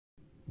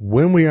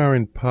When we are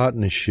in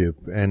partnership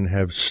and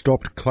have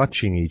stopped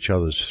clutching each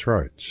other's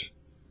throats,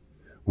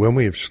 when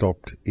we have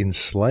stopped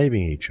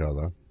enslaving each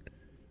other,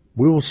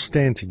 we will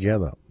stand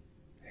together,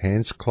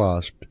 hands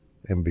clasped,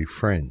 and be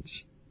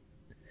friends.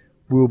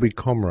 We will be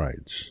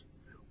comrades,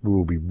 we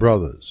will be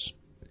brothers,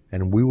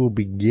 and we will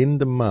begin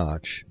the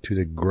march to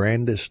the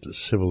grandest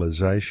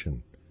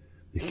civilization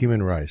the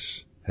human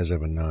race has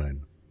ever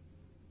known.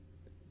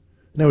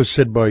 And that was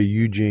said by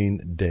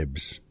Eugene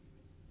Debs.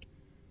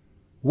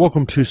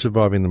 Welcome to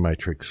Surviving the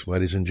Matrix,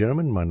 ladies and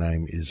gentlemen. My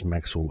name is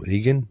Maxwell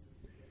Igan.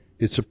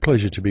 It's a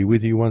pleasure to be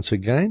with you once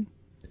again,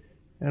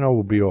 and I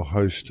will be your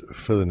host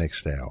for the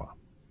next hour.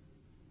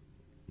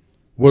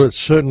 Well, it's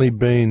certainly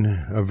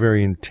been a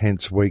very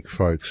intense week,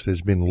 folks.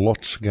 There's been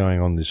lots going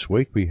on this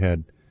week. We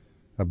had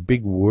a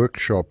big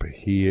workshop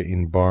here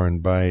in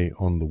Byron Bay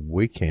on the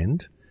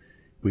weekend.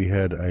 We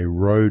had a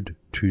Road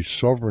to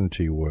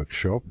Sovereignty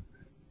workshop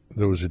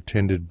that was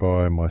attended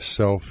by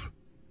myself,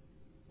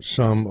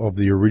 some of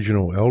the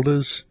original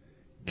elders.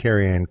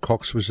 Carrie Ann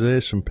Cox was there,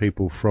 some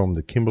people from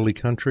the Kimberley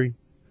country.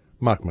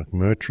 Mark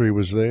McMurtry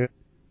was there,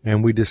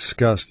 and we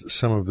discussed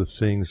some of the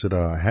things that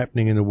are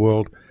happening in the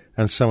world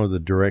and some of the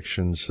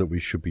directions that we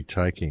should be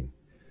taking.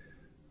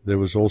 There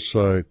was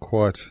also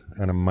quite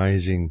an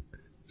amazing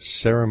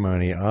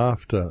ceremony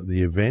after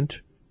the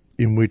event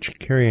in which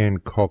Carrie Ann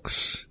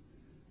Cox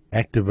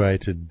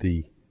activated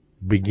the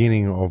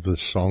beginning of the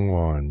song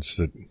lines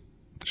that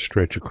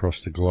stretch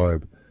across the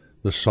globe,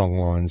 the song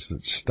lines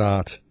that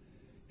start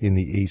in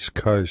the east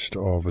coast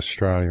of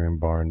Australia in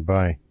Byron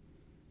Bay.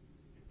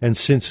 And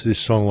since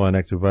this songline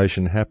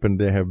activation happened,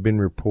 there have been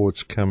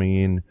reports coming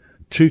in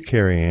to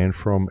Carrie Ann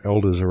from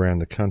elders around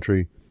the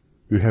country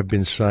who have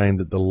been saying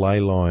that the ley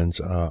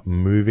lines are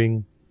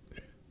moving,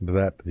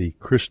 that the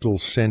crystal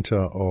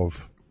centre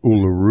of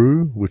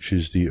Uluru, which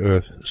is the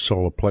Earth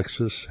solar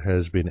plexus,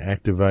 has been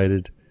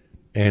activated,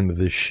 and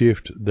the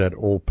shift that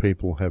all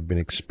people have been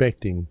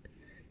expecting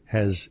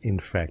has in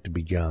fact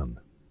begun.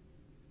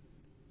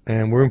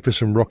 And we're in for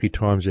some rocky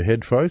times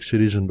ahead, folks.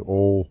 It isn't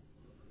all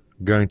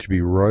going to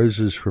be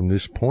roses from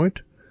this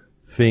point.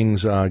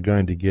 Things are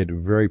going to get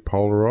very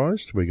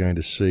polarised. We're going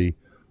to see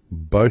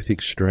both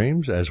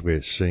extremes, as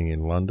we're seeing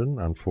in London,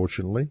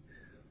 unfortunately.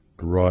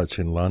 The riots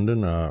in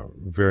London are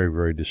very,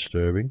 very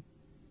disturbing.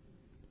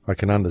 I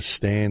can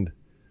understand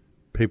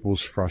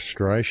people's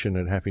frustration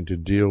at having to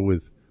deal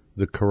with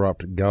the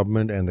corrupt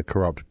government and the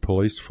corrupt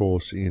police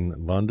force in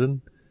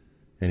London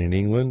and in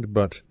England,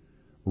 but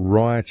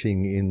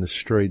rioting in the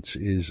streets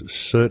is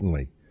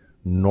certainly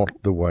not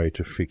the way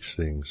to fix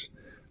things.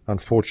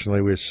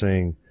 Unfortunately, we're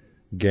seeing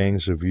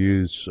gangs of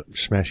youths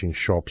smashing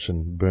shops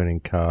and burning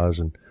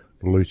cars and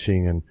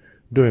looting and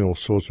doing all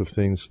sorts of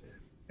things.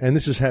 And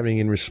this is happening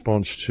in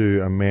response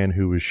to a man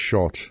who was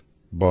shot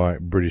by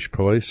British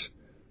police.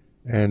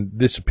 And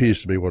this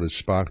appears to be what has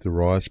sparked the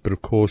riots. But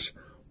of course,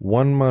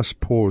 one must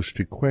pause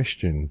to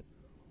question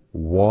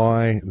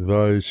why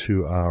those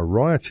who are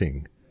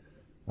rioting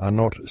are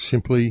not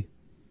simply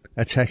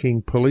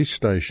attacking police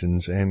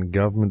stations and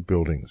government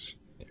buildings,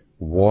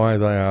 why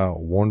they are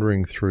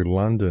wandering through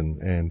London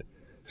and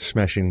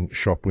smashing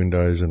shop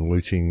windows and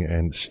looting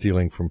and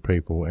stealing from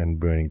people and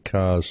burning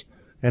cars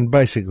and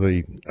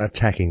basically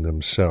attacking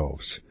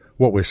themselves.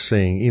 What we're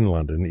seeing in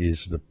London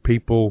is the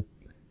people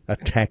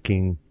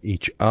attacking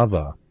each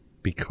other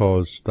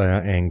because they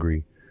are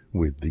angry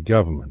with the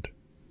government.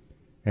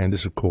 And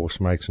this, of course,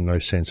 makes no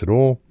sense at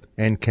all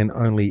and can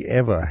only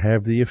ever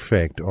have the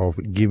effect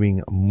of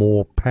giving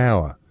more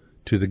power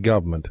to the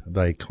government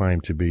they claim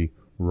to be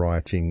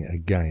rioting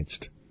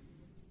against.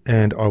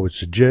 And I would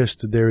suggest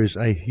that there is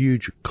a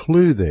huge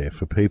clue there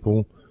for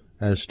people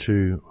as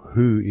to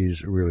who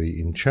is really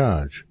in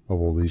charge of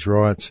all these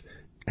riots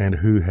and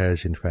who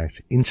has in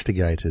fact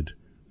instigated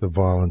the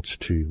violence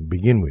to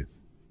begin with.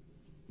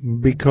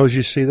 Because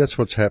you see, that's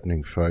what's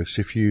happening, folks.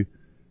 If you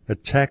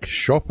attack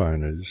shop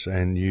owners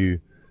and you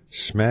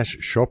smash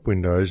shop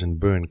windows and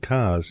burn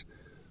cars,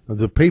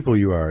 the people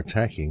you are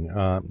attacking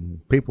are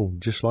people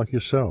just like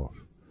yourself.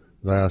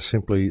 They are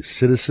simply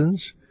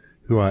citizens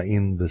who are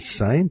in the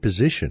same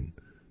position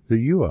that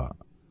you are.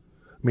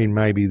 I mean,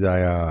 maybe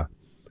they are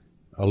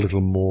a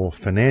little more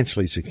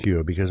financially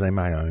secure because they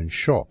may own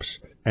shops,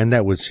 and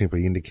that would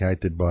simply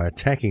indicate that by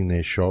attacking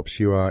their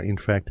shops you are in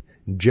fact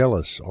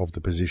jealous of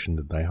the position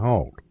that they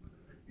hold.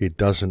 It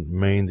doesn't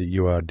mean that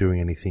you are doing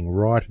anything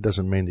right. It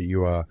doesn't mean that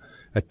you are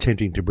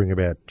attempting to bring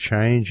about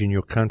change in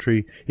your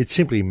country. It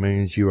simply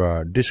means you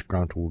are a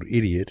disgruntled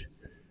idiot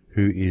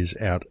who is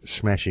out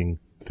smashing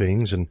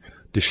things and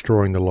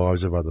destroying the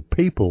lives of other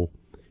people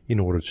in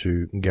order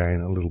to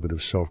gain a little bit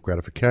of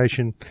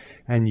self-gratification,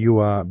 and you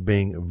are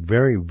being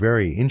very,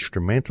 very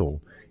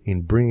instrumental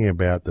in bringing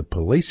about the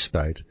police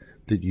state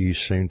that you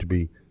seem to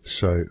be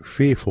so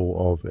fearful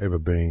of ever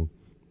being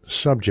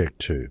subject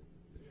to.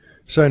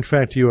 So in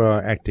fact, you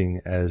are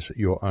acting as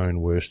your own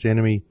worst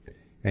enemy,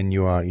 and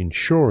you are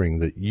ensuring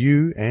that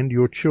you and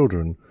your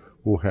children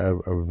will have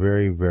a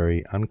very,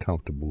 very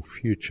uncomfortable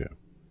future.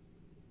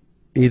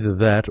 Either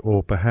that,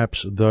 or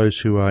perhaps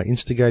those who are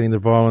instigating the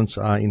violence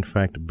are in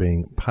fact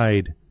being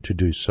paid to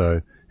do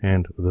so,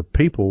 and the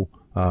people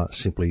are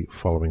simply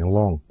following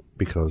along,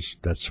 because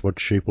that's what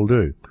sheep will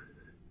do.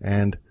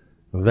 And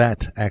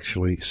that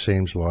actually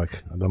seems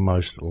like the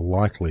most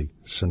likely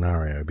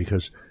scenario,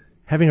 because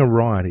having a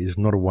riot is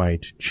not a way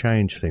to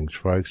change things,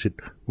 folks. It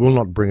will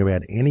not bring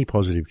about any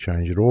positive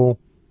change at all.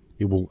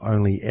 It will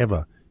only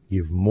ever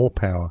give more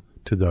power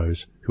to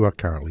those who are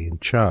currently in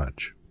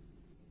charge.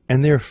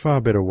 And there are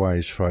far better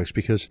ways, folks,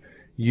 because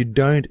you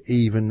don't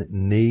even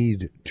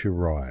need to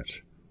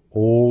riot.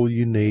 All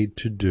you need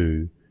to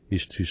do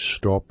is to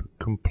stop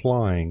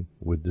complying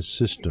with the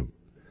system.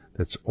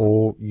 That's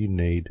all you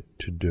need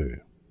to do.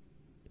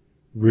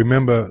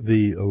 Remember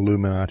the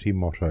Illuminati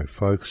motto,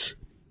 folks.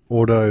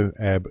 Ordo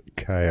ab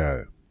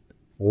chaos.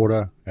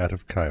 Order out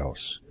of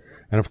chaos.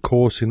 And of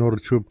course, in order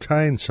to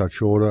obtain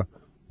such order,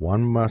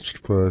 one must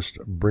first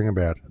bring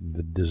about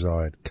the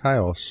desired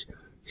chaos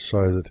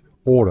so that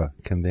order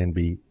can then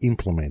be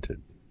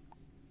implemented.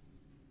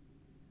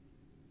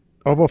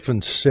 I've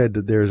often said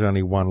that there is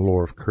only one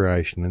law of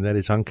creation, and that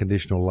is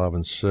unconditional love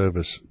and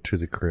service to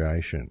the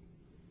creation.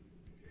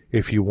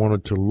 If you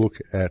wanted to look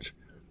at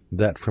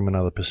that from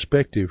another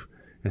perspective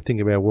and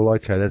think about, well,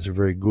 okay, that's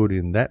very good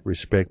in that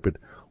respect, but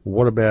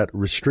what about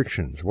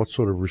restrictions? What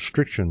sort of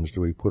restrictions do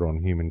we put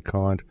on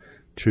humankind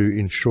to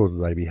ensure that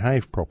they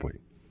behave properly?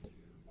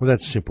 Well,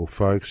 that's simple,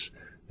 folks.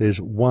 There's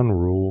one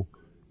rule: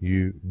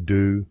 you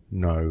do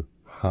no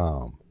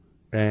harm.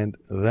 And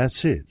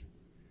that's it.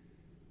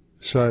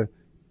 So,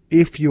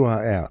 if you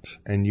are out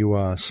and you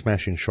are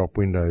smashing shop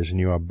windows and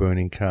you are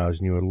burning cars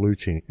and you are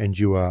looting and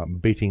you are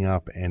beating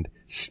up and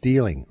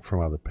stealing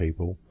from other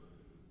people,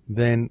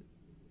 then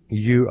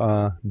you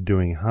are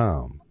doing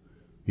harm.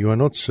 You are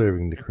not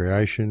serving the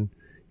creation.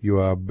 You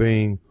are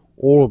being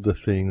all of the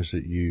things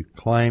that you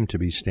claim to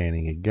be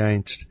standing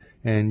against,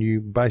 and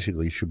you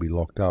basically should be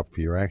locked up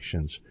for your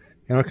actions.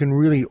 And I can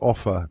really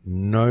offer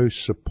no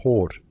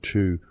support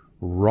to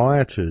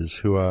rioters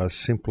who are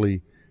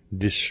simply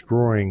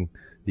destroying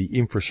the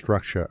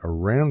infrastructure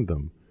around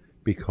them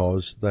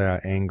because they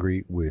are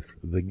angry with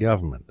the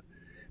government,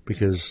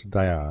 because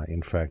they are,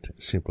 in fact,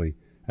 simply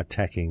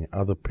attacking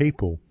other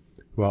people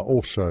who are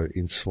also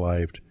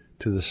enslaved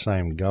to the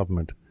same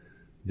government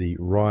the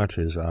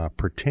rioters are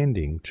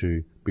pretending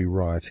to be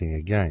rioting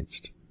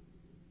against.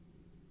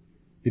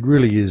 It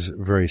really is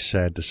very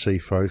sad to see,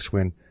 folks,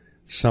 when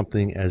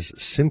something as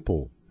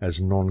simple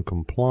as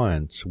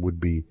non-compliance would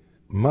be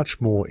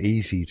much more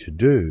easy to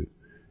do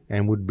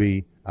and would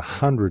be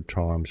 100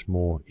 times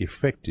more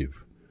effective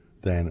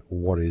than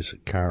what is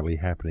currently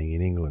happening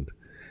in England.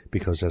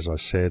 Because, as I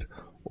said,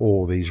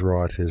 all these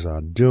rioters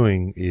are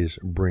doing is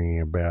bringing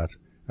about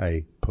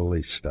a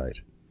police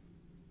state.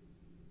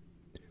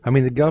 I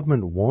mean, the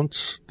government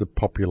wants the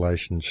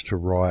populations to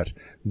riot.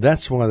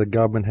 That's why the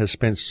government has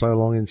spent so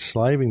long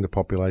enslaving the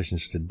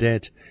populations to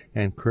debt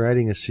and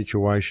creating a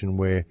situation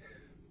where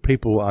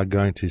people are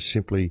going to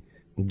simply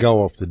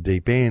go off the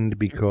deep end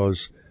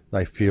because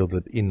they feel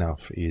that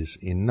enough is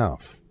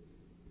enough.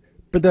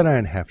 But they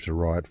don't have to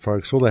riot,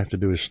 folks. All they have to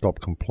do is stop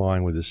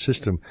complying with the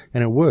system,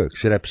 and it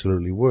works. It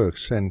absolutely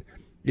works. And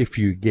if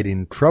you get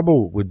in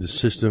trouble with the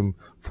system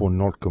for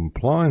not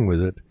complying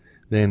with it,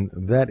 then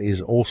that is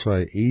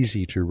also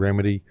easy to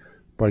remedy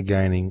by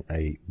gaining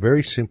a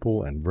very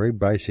simple and very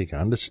basic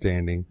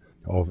understanding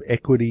of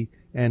equity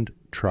and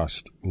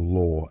trust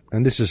law.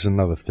 And this is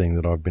another thing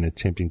that I've been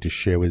attempting to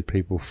share with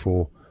people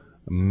for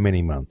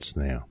many months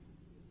now.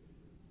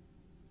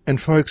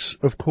 And folks,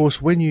 of course,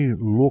 when you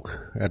look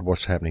at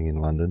what's happening in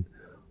London,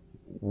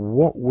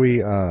 what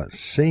we are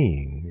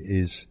seeing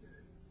is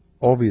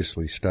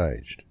obviously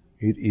staged.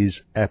 It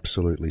is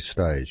absolutely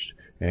staged.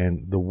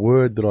 And the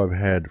word that I've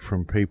had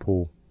from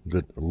people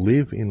that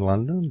live in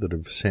London that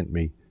have sent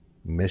me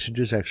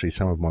messages, actually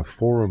some of my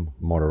forum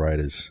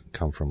moderators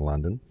come from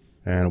London,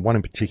 and one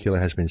in particular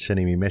has been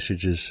sending me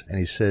messages, and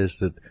he says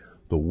that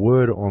the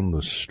word on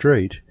the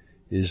street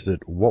is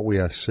that what we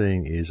are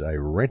seeing is a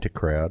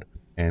rent-a-crowd,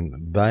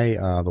 and they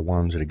are the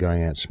ones that are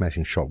going out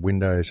smashing shop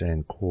windows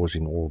and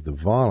causing all of the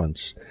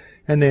violence,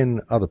 and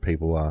then other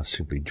people are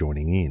simply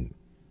joining in.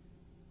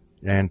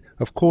 And,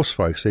 of course,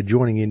 folks, they're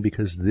joining in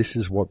because this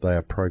is what they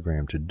are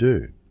programmed to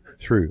do.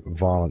 Through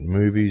violent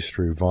movies,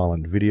 through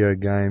violent video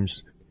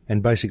games,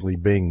 and basically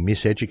being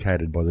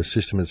miseducated by the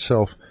system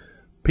itself,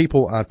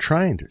 people are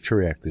trained to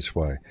react this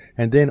way.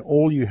 And then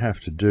all you have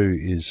to do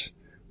is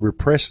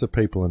repress the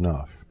people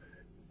enough,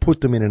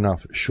 put them in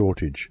enough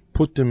shortage,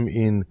 put them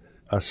in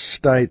a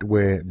state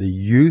where the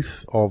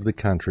youth of the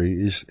country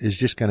is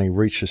just going to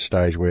reach a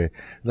stage where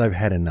they've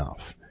had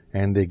enough.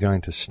 And they're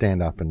going to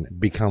stand up and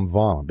become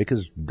violent,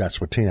 because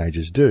that's what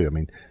teenagers do. I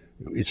mean,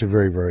 it's a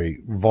very,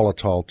 very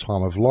volatile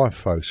time of life,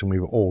 folks, and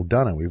we've all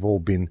done it. We've all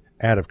been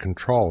out of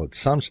control at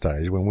some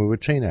stage when we were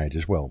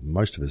teenagers. Well,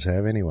 most of us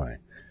have anyway.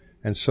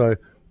 And so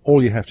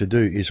all you have to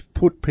do is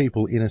put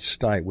people in a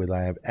state where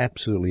they have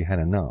absolutely had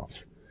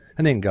enough,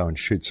 and then go and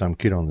shoot some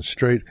kid on the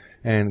street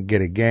and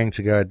get a gang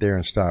to go out there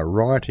and start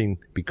rioting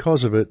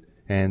because of it,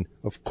 and,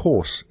 of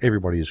course,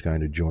 everybody is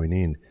going to join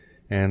in.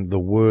 And the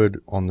word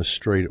on the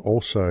street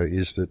also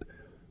is that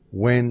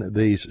when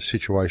these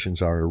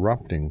situations are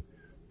erupting,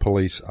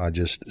 police are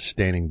just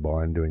standing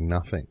by and doing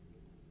nothing.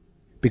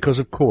 Because,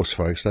 of course,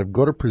 folks, they've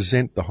got to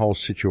present the whole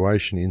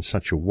situation in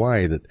such a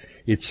way that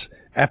it's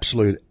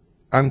absolute,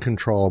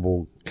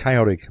 uncontrollable,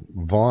 chaotic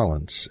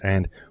violence,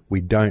 and we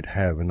don't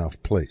have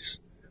enough police.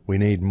 We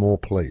need more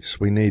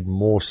police. We need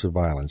more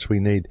surveillance. We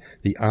need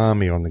the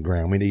army on the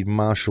ground. We need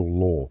martial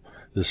law.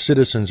 The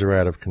citizens are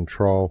out of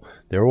control.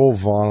 They're all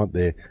violent.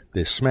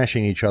 They're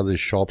smashing each other's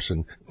shops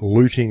and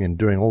looting and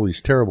doing all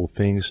these terrible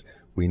things.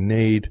 We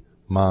need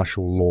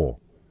martial law.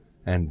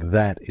 And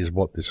that is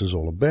what this is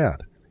all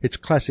about. It's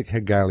classic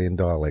Hegelian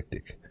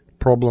dialectic.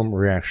 Problem,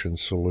 reaction,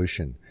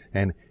 solution.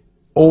 And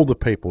all the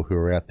people who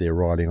are out there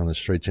riding on the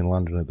streets in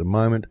London at the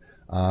moment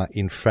are,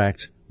 in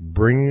fact,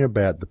 bringing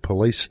about the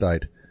police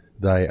state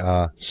they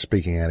are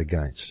speaking out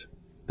against.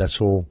 That's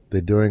all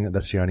they're doing.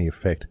 That's the only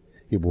effect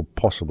it will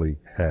possibly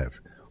have.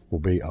 Will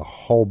be a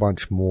whole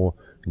bunch more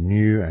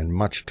new and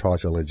much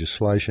tighter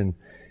legislation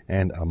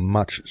and a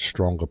much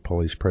stronger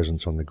police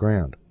presence on the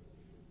ground.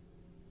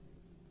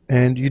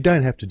 And you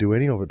don't have to do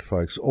any of it,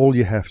 folks. All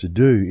you have to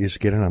do is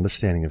get an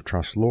understanding of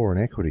trust law and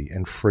equity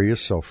and free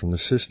yourself from the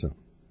system.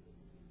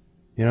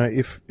 You know,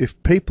 if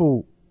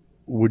people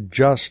would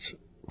just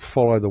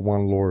follow the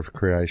one law of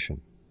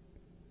creation,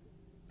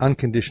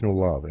 unconditional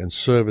love and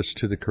service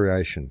to the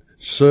creation,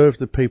 serve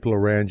the people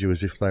around you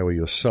as if they were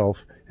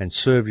yourself, and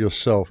serve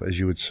yourself as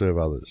you would serve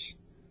others.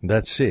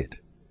 That's it.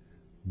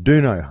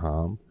 Do no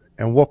harm,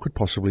 and what could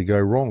possibly go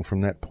wrong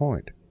from that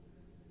point?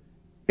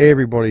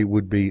 Everybody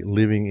would be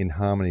living in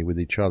harmony with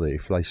each other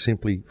if they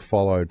simply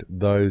followed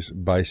those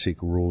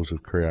basic rules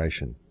of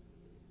creation.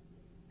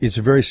 It's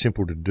very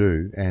simple to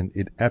do, and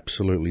it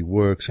absolutely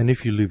works. And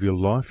if you live your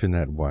life in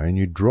that way, and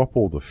you drop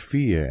all the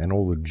fear and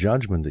all the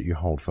judgment that you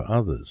hold for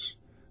others,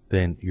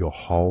 then your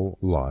whole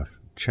life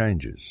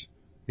changes.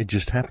 It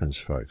just happens,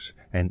 folks,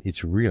 and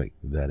it's really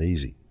that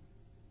easy.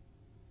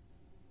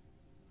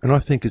 And I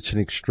think it's an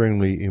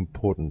extremely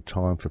important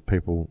time for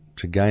people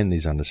to gain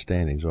these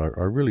understandings. I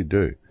really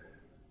do.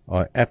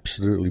 I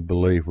absolutely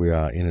believe we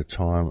are in a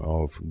time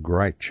of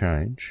great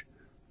change.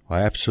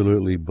 I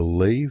absolutely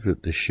believe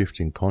that the shift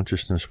in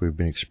consciousness we've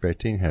been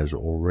expecting has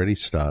already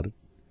started.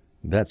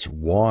 That's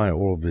why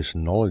all of this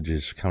knowledge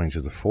is coming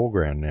to the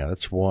foreground now.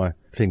 That's why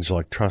things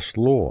like trust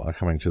law are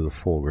coming to the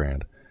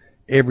foreground.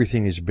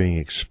 Everything is being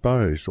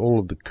exposed. All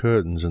of the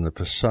curtains and the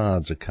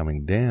facades are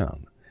coming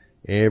down.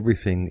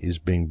 Everything is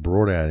being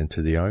brought out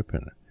into the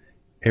open.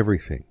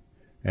 Everything.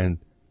 And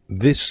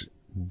this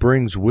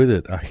brings with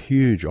it a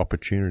huge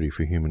opportunity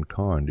for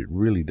humankind. It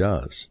really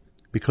does.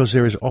 Because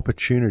there is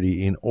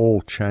opportunity in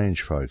all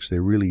change, folks.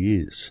 There really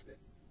is.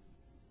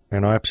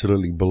 And I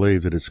absolutely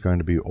believe that it's going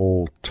to be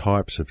all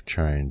types of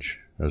change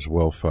as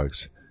well,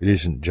 folks. It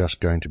isn't just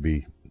going to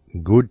be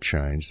good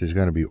change. There's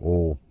going to be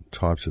all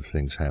types of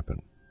things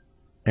happen.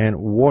 And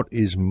what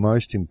is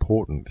most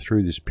important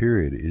through this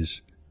period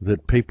is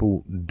that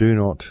people do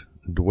not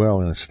dwell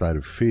in a state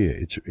of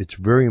fear. It's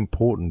very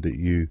important that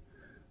you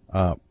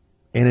are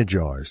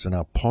energized and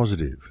are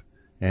positive,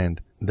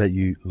 and that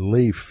you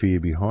leave fear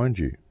behind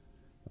you.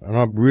 And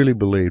I really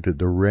believe that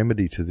the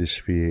remedy to this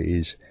fear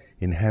is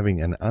in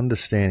having an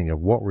understanding of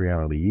what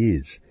reality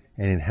is,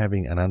 and in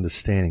having an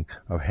understanding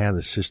of how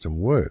the system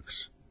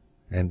works,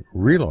 and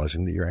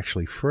realizing that you're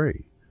actually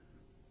free.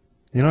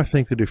 And I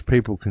think that if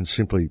people can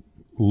simply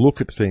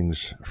look at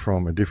things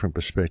from a different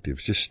perspective,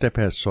 just step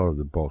outside of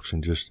the box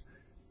and just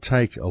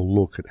take a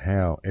look at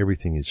how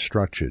everything is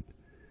structured,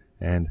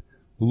 and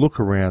look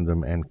around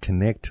them and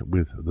connect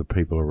with the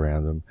people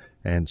around them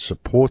and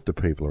support the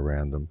people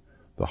around them,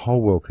 the whole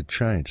world could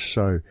change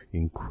so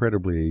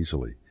incredibly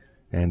easily.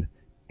 And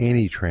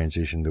any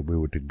transition that we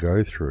were to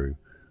go through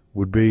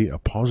would be a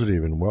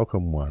positive and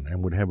welcome one,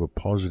 and would have a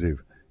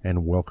positive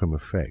and welcome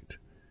effect.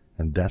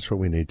 And that's what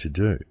we need to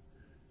do.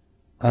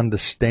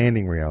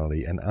 Understanding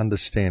reality and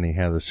understanding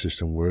how the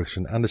system works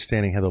and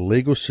understanding how the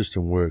legal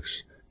system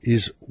works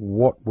is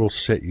what will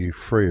set you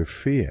free of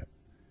fear.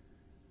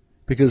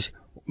 Because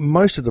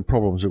most of the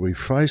problems that we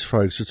face,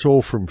 folks, it's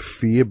all from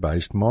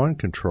fear-based mind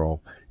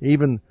control.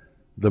 Even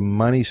the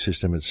money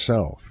system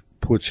itself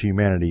puts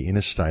humanity in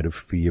a state of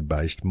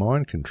fear-based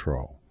mind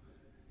control.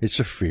 It's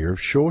a fear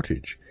of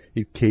shortage.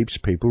 It keeps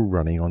people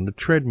running on the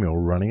treadmill,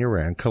 running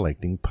around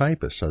collecting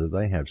paper so that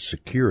they have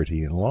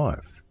security in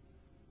life.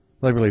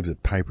 They believe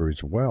that paper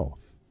is wealth,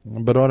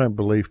 but I don't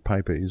believe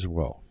paper is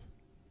wealth.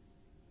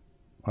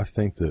 I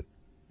think that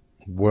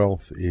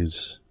wealth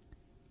is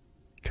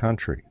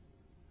country.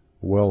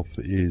 Wealth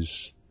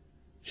is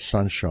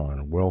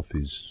sunshine. Wealth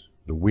is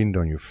the wind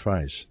on your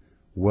face.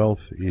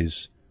 Wealth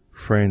is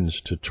friends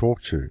to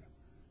talk to.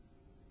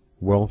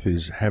 Wealth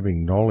is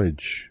having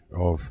knowledge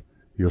of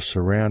your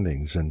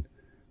surroundings and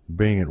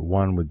being at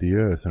one with the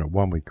earth and at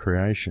one with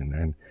creation,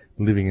 and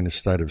living in a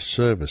state of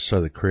service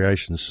so that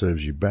creation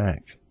serves you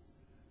back.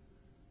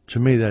 To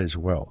me, that is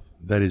wealth.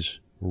 That is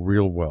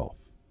real wealth.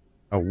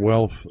 A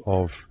wealth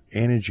of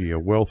energy, a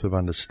wealth of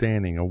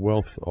understanding, a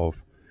wealth of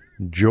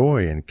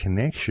joy and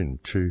connection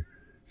to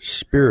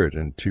spirit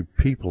and to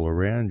people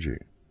around you.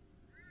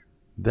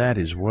 That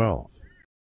is wealth.